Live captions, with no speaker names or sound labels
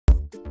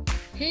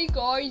Hey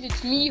guys,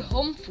 it's me,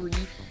 Humphrey,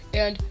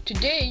 and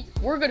today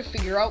we're going to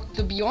figure out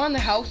the Beyond the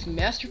House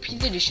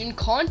Masterpiece Edition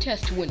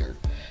contest winner.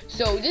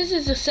 So this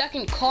is the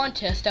second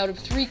contest out of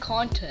 3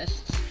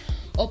 contests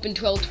up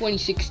until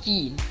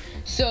 2016.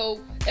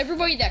 So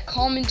everybody that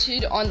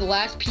commented on the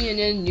last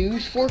PNN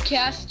news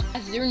forecast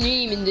has their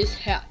name in this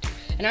hat,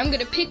 and I'm going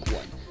to pick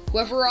one.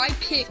 Whoever I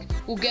pick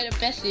will get a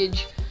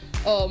message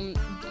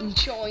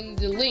showing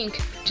the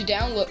link to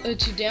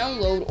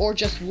download or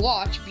just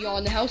watch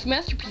Beyond the House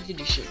Masterpiece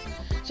Edition.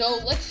 So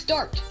let's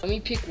start. Let me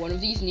pick one of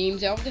these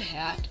names out of the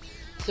hat.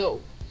 So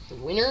the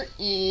winner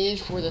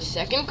is for the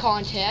second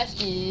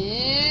contest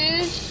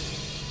is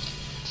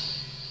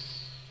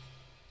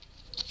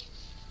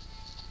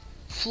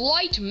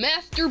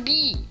Flightmaster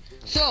B.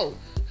 So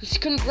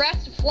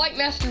congrats to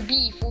Flightmaster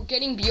B for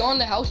getting Beyond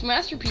the House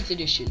Masterpiece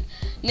Edition.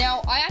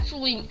 Now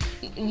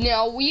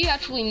we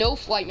actually know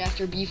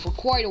Flightmaster B for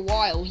quite a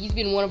while. He's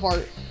been one of our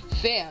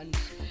fans,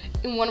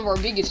 and one of our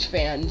biggest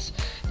fans.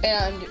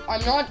 And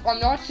I'm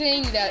not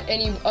saying that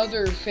any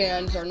other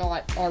fans are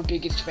not our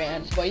biggest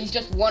fans, but he's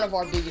just one of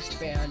our biggest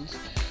fans.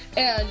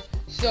 And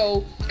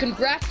so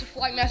congrats to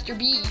Flightmaster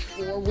B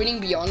for winning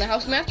Beyond the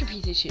House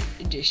Masterpiece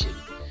Edition.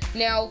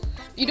 Now,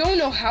 if you don't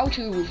know how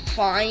to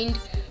find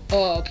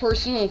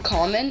personal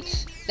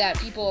comments that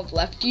people have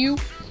left you,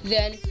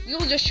 then we'll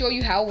just show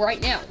you how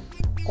right now.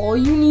 All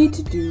you need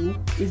to do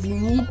is you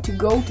need to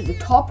go to the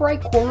top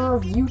right corner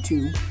of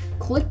YouTube,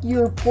 click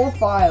your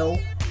profile,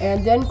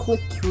 and then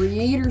click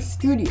Creator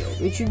Studio.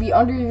 It should be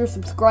under your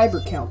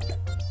subscriber count.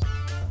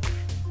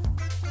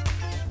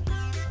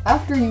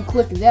 After you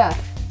click that,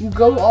 you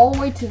go all the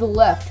way to the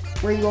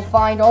left where you'll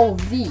find all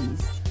of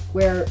these,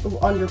 where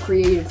under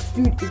Creator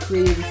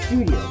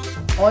Studio.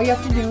 All you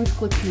have to do is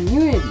click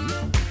Community,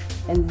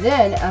 and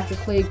then after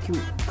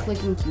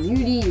clicking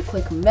Community, you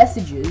click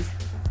Messages,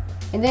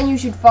 and then you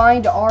should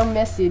find our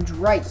message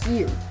right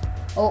here,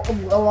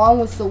 along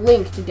with the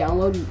link to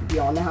download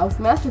Beyond the House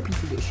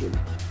Masterpiece Edition.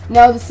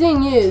 Now the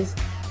thing is,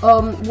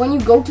 when you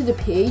go to the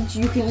page,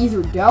 you can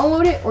either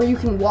download it or you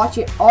can watch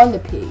it on the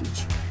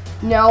page.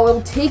 Now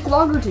it'll take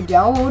longer to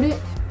download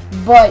it,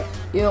 but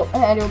it'll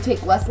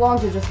take less long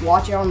to just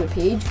watch it on the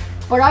page.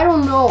 But I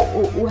don't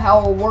know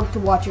how it'll work to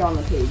watch it on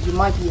the page. It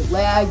might be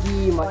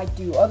laggy, it might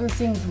do other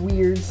things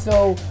weird.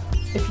 So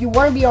if you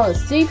want to be on the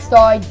safe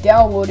side,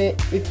 download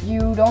it. If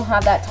you don't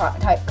have that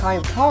kind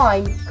of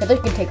time, because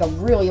it can take a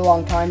really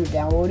long time to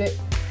download it,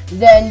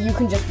 then you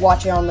can just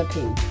watch it on the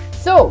page.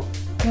 So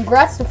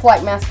congrats to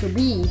Flightmaster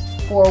B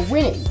for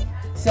winning.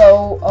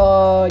 So,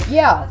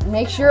 yeah,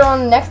 make sure on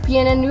the next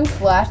PNN News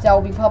Flash that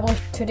will be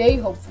published today,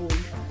 hopefully,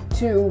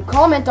 to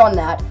comment on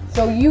that,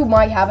 so you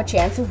might have a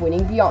chance of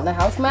winning Beyond the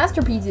House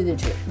Masterpiece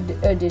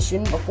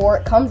Edition before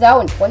it comes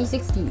out in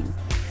 2016.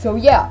 So,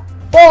 yeah,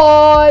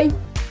 bye!